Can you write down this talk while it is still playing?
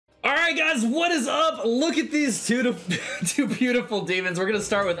Alright guys, what is up? Look at these two beautiful demons. We're gonna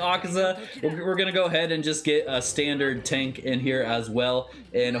start with Akaza. We're gonna go ahead and just get a standard tank in here as well.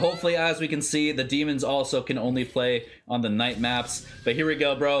 And hopefully, as we can see, the demons also can only play on the night maps. But here we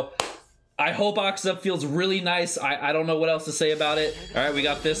go, bro. I hope Akaza feels really nice. I don't know what else to say about it. Alright, we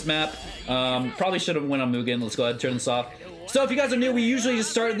got this map. Probably should have went on Mugen. Let's go ahead and turn this off. So if you guys are new, we usually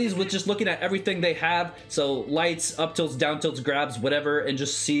just start these with just looking at everything they have. So lights, up tilts, down tilts, grabs, whatever, and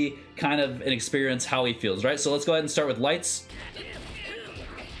just see kind of and experience how he feels, right? So let's go ahead and start with lights.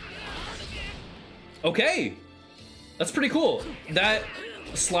 Okay, that's pretty cool. That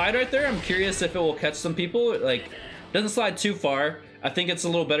slide right there, I'm curious if it will catch some people. Like, doesn't slide too far. I think it's a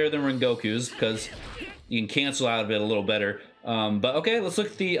little better than Rengoku's because you can cancel out of it a little better. But okay, let's look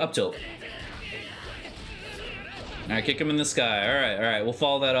at the up tilt. All right, kick him in the sky. All right, we'll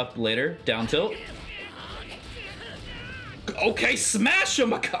follow that up later. Down tilt. Okay, smash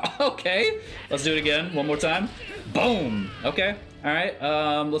him. Okay, let's do it again. One more time. Boom. Okay, all right.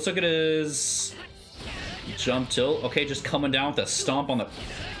 Let's look at his jump tilt. Okay, just coming down with a stomp on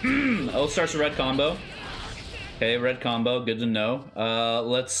the... Oh, starts a red combo. Okay, red combo. Good to know.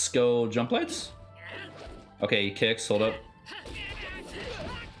 Let's go jump lights. Okay, he kicks. Hold up.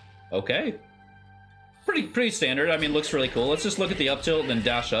 Okay. Pretty standard. I mean, looks really cool. Let's just look at the up tilt, then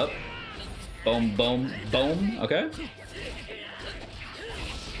dash up. Boom, boom, boom. Okay.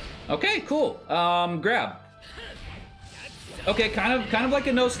 Okay, cool. Grab. Okay, kind of like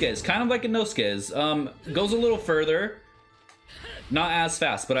a no-skiz. Kind of like a no-skiz. Goes a little further. Not as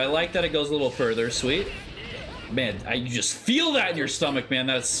fast, but I like that it goes a little further. Sweet. Man, you just feel that in your stomach, man.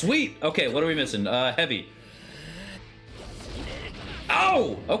 That's sweet. Okay, what are we missing? Heavy.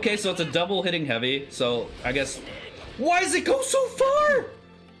 Oh! Okay, so it's a double hitting heavy, so I guess... Why does it go so far?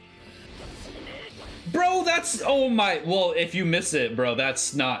 Bro, that's... Oh my... Well, if you miss it, bro,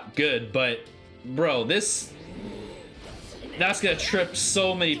 that's not good, but... Bro, this... That's gonna trip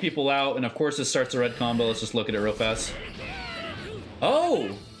so many people out, and of course it starts a red combo. Let's just look at it real fast.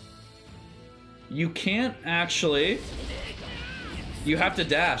 Oh! You can't actually... You have to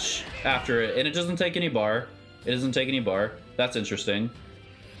dash after it, and it doesn't take any bar. It doesn't take any bar. That's interesting.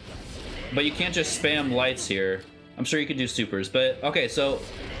 But you can't just spam lights here. I'm sure you could do supers, but okay, so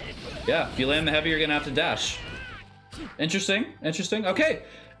yeah, if you land the heavy, you're gonna have to dash. Interesting, interesting. Okay,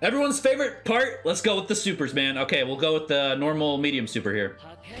 everyone's favorite part. Let's go with the supers, man. Okay, we'll go with the normal medium super here.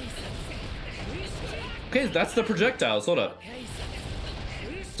 Okay, that's the projectiles. Hold up.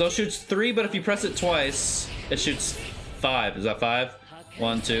 So it shoots 3, but if you press it twice, it shoots 5. Is that 5?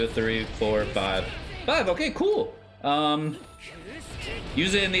 1, 2, 3, 4, 5. 5. Okay, cool.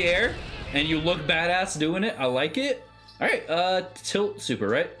 Use it in the air and you look badass doing it. I like it. All right, tilt super,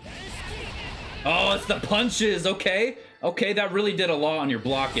 right? Oh, it's the punches. Okay, that really did a lot on your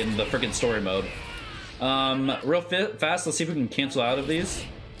block in the freaking story mode. Real fast, let's see if we can cancel out of these.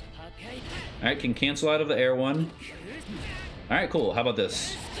 All right, can cancel out of the air one. All right, cool. How about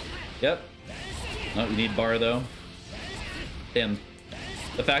this? Yep. Oh, you need bar though. Damn.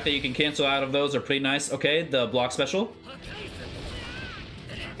 The fact that you can cancel out of those are pretty nice. Okay, the block special.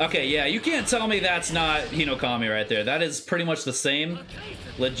 Okay, yeah, you can't tell me that's not Hinokami right there. That is pretty much the same.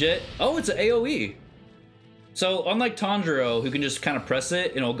 Legit. Oh, it's an AoE. So, unlike Tanjiro, who can just kind of press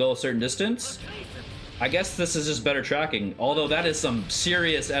it and it'll go a certain distance, I guess this is just better tracking. Although that is some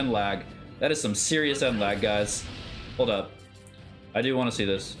serious end lag. That is some serious end lag, guys. Hold up. I do want to see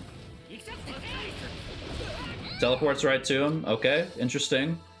this. Teleports right to him. Okay,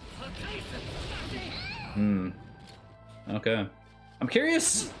 interesting. Okay. I'm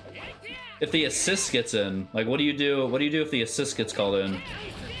curious if the assist gets in. Like, what do you do? What do you do if the assist gets called in?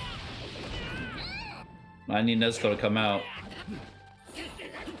 I need Nezuko to come out.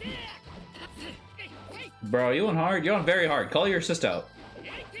 Bro, you on hard? You're on very hard. Call your assist out.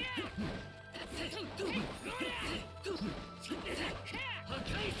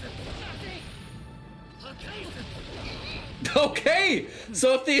 Okay,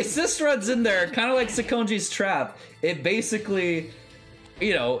 so if the assist runs in there, kind of like Sakonji's trap, it basically,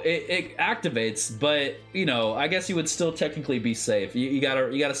 it activates, but I guess you would still technically be safe. You got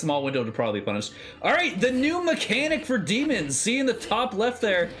a small window to probably punish. All right, the new mechanic for demons. See in the top left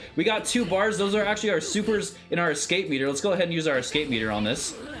there, we got 2 bars. Those are actually our supers in our escape meter. Let's go ahead and use our escape meter on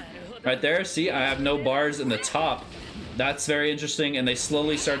this. Right there, see, I have no bars in the top. That's very interesting, and they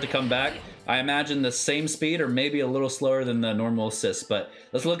slowly start to come back. I imagine the same speed or maybe a little slower than the normal assist, but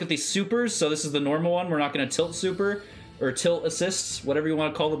let's look at these supers. So this is the normal one. We're not going to tilt super or tilt assists, whatever you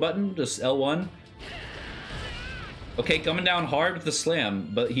want to call the button, just L1. Okay, coming down hard with the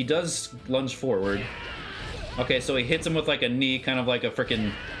slam, but he does lunge forward. Okay, so he hits him with like a knee, kind of like a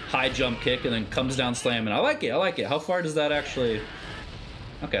freaking high jump kick, and then comes down slamming. I like it, I like it. How far does that actually...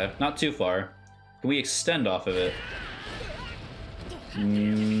 Okay, not too far. Can we extend off of it?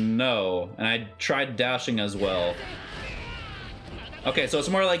 No, and I tried dashing as well. Okay, so it's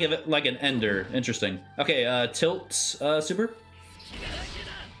more like an ender. Interesting. Okay, tilt super.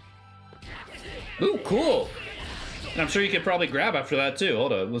 Ooh, cool. And I'm sure you could probably grab after that too.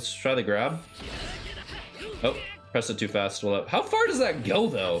 Hold on, let's try the grab. Oh, press it too fast. Hold up. How far does that go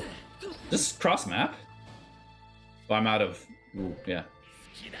though? Just cross map? Oh, I'm out of. Ooh, yeah.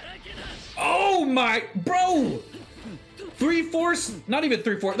 Oh my, bro! 3/4, not even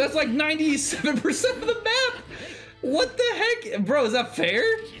 3/4. That's like 97% of the map. What the heck, bro? Is that fair?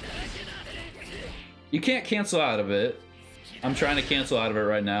 You can't cancel out of it. I'm trying to cancel out of it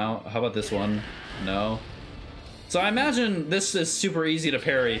right now. How about this one? No. So I imagine this is super easy to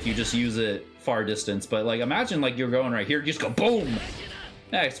parry if you just use it far distance. But like, imagine like you're going right here, you just go boom.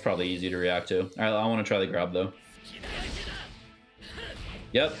 Yeah, it's probably easy to react to. All right, I want to try the grab though.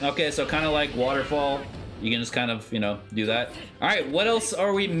 Yep. Okay, so kind of like waterfall. You can just kind of, you know, do that. All right, what else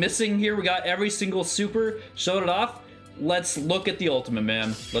are we missing here? We got every single super, showed it off. Let's look at the ultimate,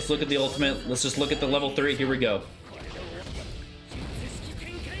 man. Let's look at the ultimate. Let's just look at the level 3. Here we go.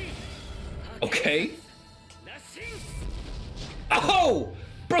 Okay. Oh!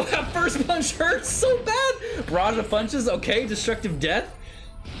 Bro, that first punch hurts so bad! Barrage of punches, okay. Destructive death.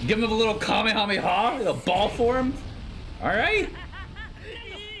 Give him a little Kamehameha, a ball form. All right.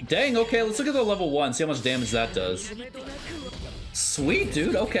 Dang, okay, let's look at the level 1, see how much damage that does. Sweet,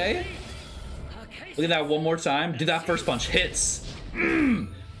 dude, okay. Look at that one more time. Dude, that first punch hits.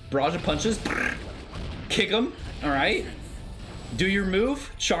 Barrage of punches. Kick him, all right. Do your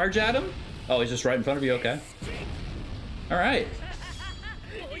move, charge at him. Oh, he's just right in front of you, okay. All right.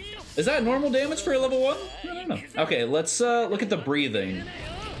 Is that normal damage for a level 1? I don't know. Okay, let's look at the breathing.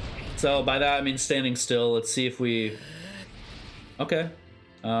 So by that, I mean standing still. Let's see if we... Okay.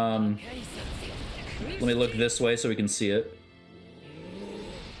 Let me look this way so we can see it.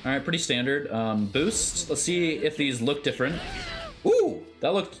 All right, pretty standard. Boost. Let's see if these look different. Ooh,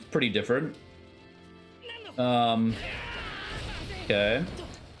 that looked pretty different. Okay.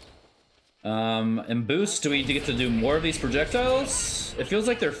 And boost, do we get to do more of these projectiles? It feels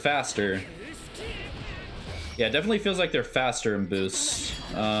like they're faster. Yeah, it definitely feels like they're faster in boost.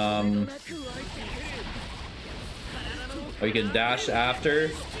 Oh, you can dash after.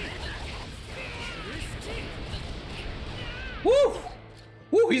 Woo!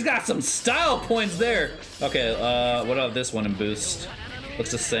 Woo, he's got some style points there. Okay, what about this one in boost?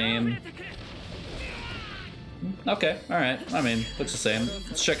 Looks the same. Okay, alright. I mean, looks the same.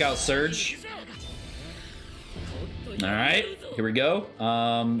 Let's check out Surge. Alright, here we go.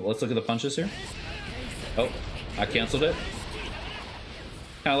 Let's look at the punches here. Oh, I canceled it.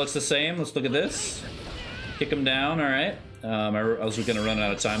 Kinda looks the same. Let's look at this. Kick him down, alright. I was gonna run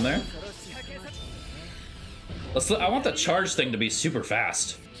out of time there. I want the charge thing to be super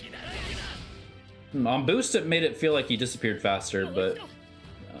fast. On boost, it made it feel like he disappeared faster, but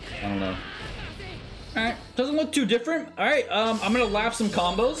I don't know. Alright, doesn't look too different. Alright, I'm gonna lap some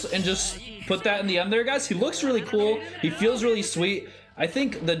combos and just put that in the end there, guys. He looks really cool. He feels really sweet. I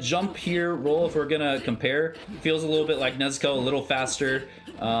think the jump here roll, if we're gonna compare, feels a little bit like Nezuko, a little faster.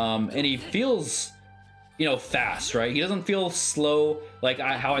 And he feels, you know, fast, right? He doesn't feel slow like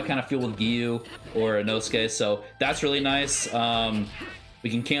how I kind of feel with Giyu or Inosuke, so that's really nice. We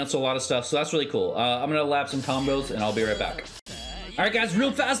can cancel a lot of stuff, so that's really cool. I'm gonna lap some combos and I'll be right back. Alright guys,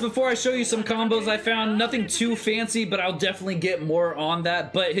 real fast before I show you some combos I found, nothing too fancy, but I'll definitely get more on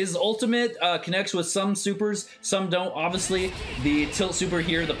that. But his ultimate connects with some supers, some don't. Obviously, the tilt super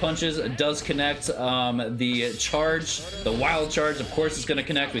here, the punches, does connect. The charge, the wild charge, of course, is going to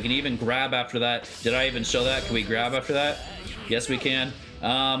connect. We can even grab after that. Did I even show that? Can we grab after that? Yes, we can.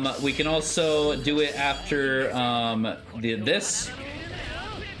 We can also do it after this.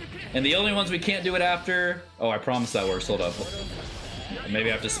 And the only ones we can't do it after... Oh, I promise that works. Hold up. Maybe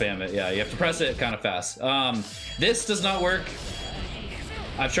I have to spam it. Yeah, you have to press it kind of fast. This does not work.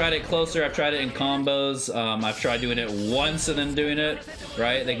 I've tried it closer. I've tried it in combos. I've tried doing it once and then doing it,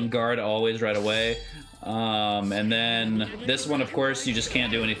 right? They can guard always right away. And then this one, of course, you just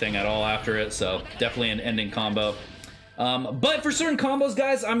can't do anything at all after it. So definitely an ending combo. But for certain combos,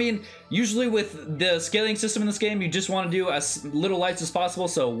 guys, I mean, usually with the scaling system in this game, you just want to do as little lights as possible.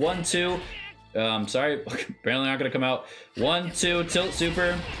 So 1, 2... sorry, apparently not gonna come out. 1, 2, tilt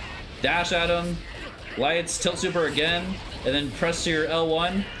super, dash at him, lights, tilt super again, and then press your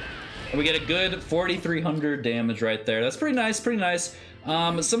L1, and we get a good 4,300 damage right there. That's pretty nice, pretty nice.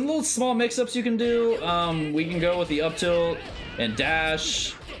 Some little small mix-ups you can do. We can go with the up tilt and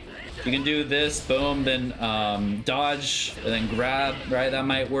dash. You can do this, boom, then dodge, and then grab, right? That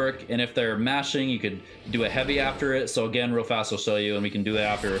might work. And if they're mashing, you could do a heavy after it. So again, real fast I'll show you, and we can do that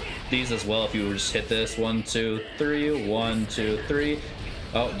after these as well if you just hit this. 1, 2, 3, 1, 2, 3.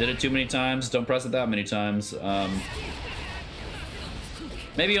 Oh, did it too many times. Don't press it that many times.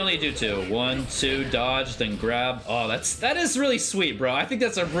 Maybe only do 2. 1, 2, dodge, then grab. Oh, that is really sweet, bro. I think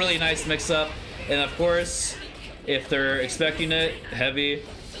that's a really nice mix-up. And of course, if they're expecting it, heavy,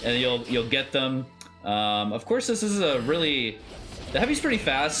 and you'll get them. Of course, this is a really... The heavy's pretty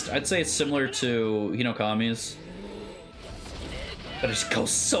fast. I'd say it's similar to Hinokami's. But it just goes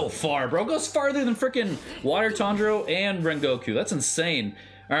so far, bro. It goes farther than freaking Water Tanjiro and Rengoku. That's insane.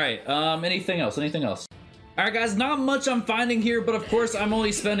 All right, anything else? Anything else? All right, guys, not much I'm finding here, but of course, I'm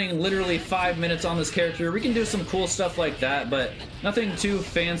only spending literally 5 minutes on this character. We can do some cool stuff like that, but nothing too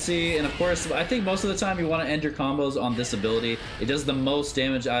fancy. And of course, I think most of the time you want to end your combos on this ability. It does the most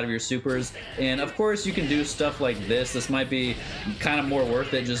damage out of your supers. And of course, you can do stuff like this. This might be kind of more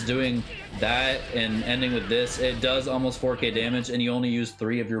worth it just doing that and ending with this. It does almost 4k damage, and you only use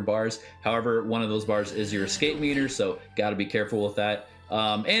 3 of your bars. However, one of those bars is your escape meter, so gotta be careful with that.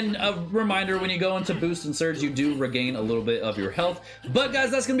 And a reminder, when you go into boost and surge, you do regain a little bit of your health. But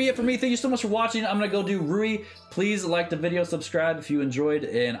guys, that's gonna be it for me. Thank you so much for watching. I'm gonna go do Rui. Please like the video, subscribe if you enjoyed,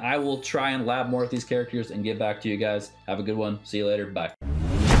 and I will try and lab more with these characters and get back to you guys. Have a good one. See you later. Bye.